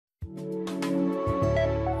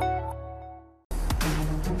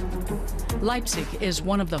Leipzig is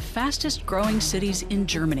one of the fastest growing cities in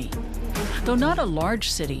Germany. Though not a large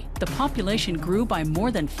city, the population grew by more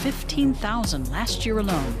than 15,000 last year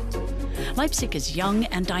alone. Leipzig is young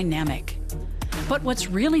and dynamic. But what's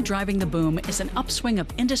really driving the boom is an upswing of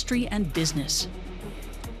industry and business.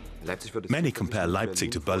 Many compare Leipzig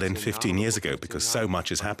to Berlin 15 years ago because so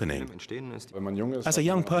much is happening. As a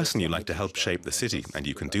young person, you like to help shape the city, and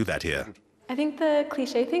you can do that here. I think the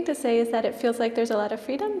cliche thing to say is that it feels like there's a lot of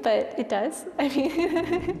freedom, but it does. I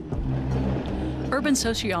mean, Urban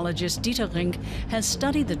sociologist Dieter Rink has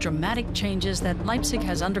studied the dramatic changes that Leipzig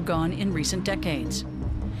has undergone in recent decades.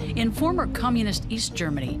 In former communist East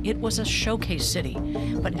Germany, it was a showcase city.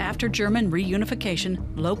 But after German reunification,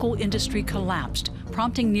 local industry collapsed,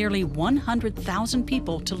 prompting nearly 100,000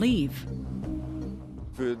 people to leave.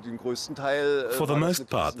 For the most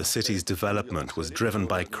part, the city's development was driven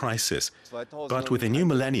by crisis. But with the new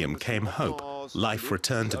millennium came hope. Life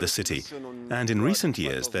returned to the city. And in recent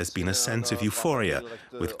years, there's been a sense of euphoria,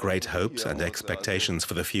 with great hopes and expectations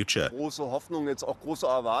for the future.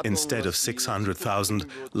 Instead of 600,000,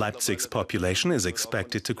 Leipzig's population is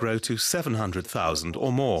expected to grow to 700,000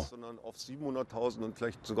 or more.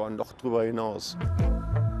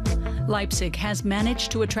 Leipzig has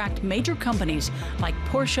managed to attract major companies like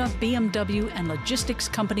Porsche, BMW, and logistics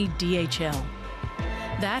company DHL.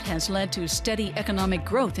 That has led to steady economic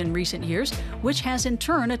growth in recent years, which has in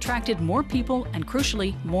turn attracted more people and,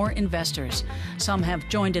 crucially, more investors. Some have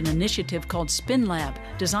joined an initiative called Spin Lab,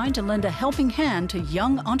 designed to lend a helping hand to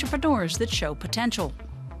young entrepreneurs that show potential.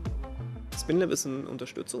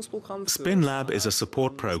 Spin Lab is a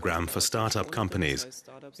support program for startup companies.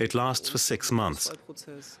 It lasts for 6 months.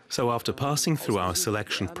 So after passing through our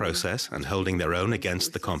selection process and holding their own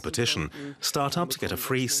against the competition, startups get a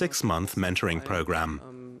free 6-month mentoring program.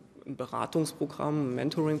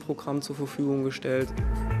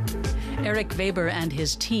 Eric Weber and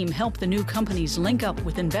his team help the new companies link up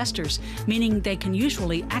with investors, meaning they can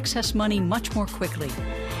usually access money much more quickly.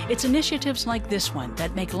 It's initiatives like this one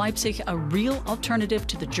that make Leipzig a real alternative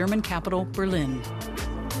to the German capital, Berlin.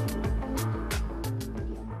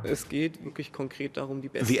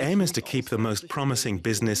 The aim is to keep the most promising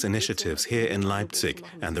business initiatives here in Leipzig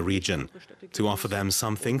and the region, to offer them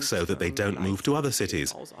something so that they don't move to other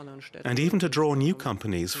cities, and even to draw new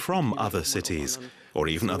companies from other cities, or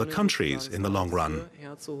even other countries in the long run.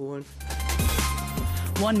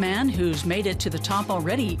 One man who's made it to the top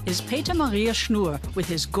already is Peter Maria Schnur with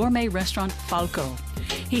his gourmet restaurant Falco.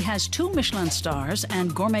 He has 2 Michelin stars,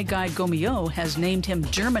 and gourmet guide Gomio has named him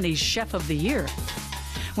Germany's Chef of the Year.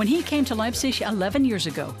 When he came to Leipzig 11 years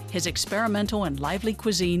ago, his experimental and lively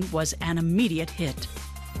cuisine was an immediate hit.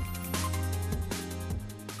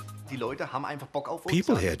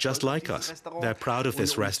 People here just like us. They're proud of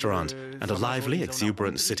this restaurant, and a lively,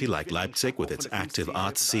 exuberant city like Leipzig with its active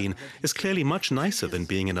arts scene is clearly much nicer than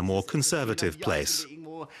being in a more conservative place.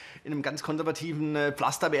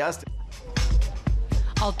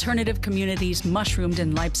 Alternative communities mushroomed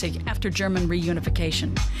in Leipzig after German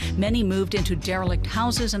reunification. Many moved into derelict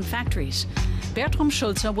houses and factories. Bertram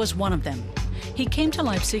Schulze was one of them. He came to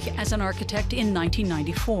Leipzig as an architect in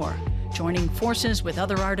 1994. Joining forces with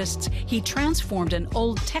other artists, he transformed an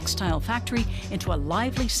old textile factory into a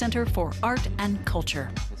lively center for art and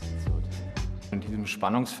culture.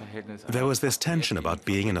 There was this tension about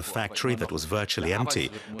being in a factory that was virtually empty,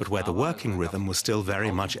 but where the working rhythm was still very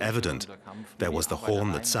much evident. There was the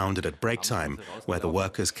horn that sounded at break time, where the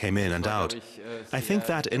workers came in and out. I think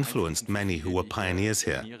that influenced many who were pioneers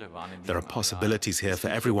here. There are possibilities here for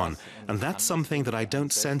everyone, and that's something that I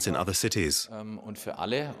don't sense in other cities.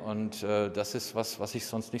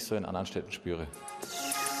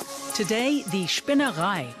 Today, the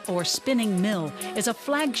Spinnerei, or Spinning Mill, is a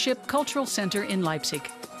flagship cultural center in Leipzig.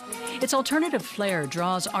 Its alternative flair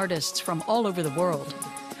draws artists from all over the world.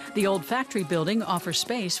 The old factory building offers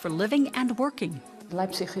space for living and working.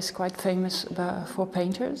 Leipzig is quite famous for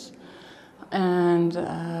painters. And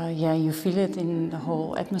yeah, you feel it in the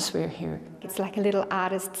whole atmosphere here. It's like a little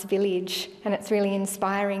artist's village, and it's really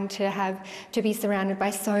inspiring to be surrounded by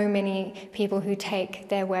so many people who take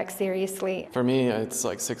their work seriously. For me, it's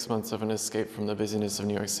like 6 months of an escape from the busyness of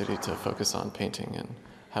New York City to focus on painting and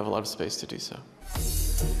have a lot of space to do so.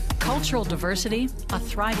 Cultural diversity, a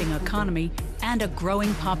thriving economy, and a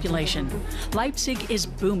growing population. Leipzig is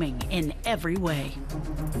booming in every way.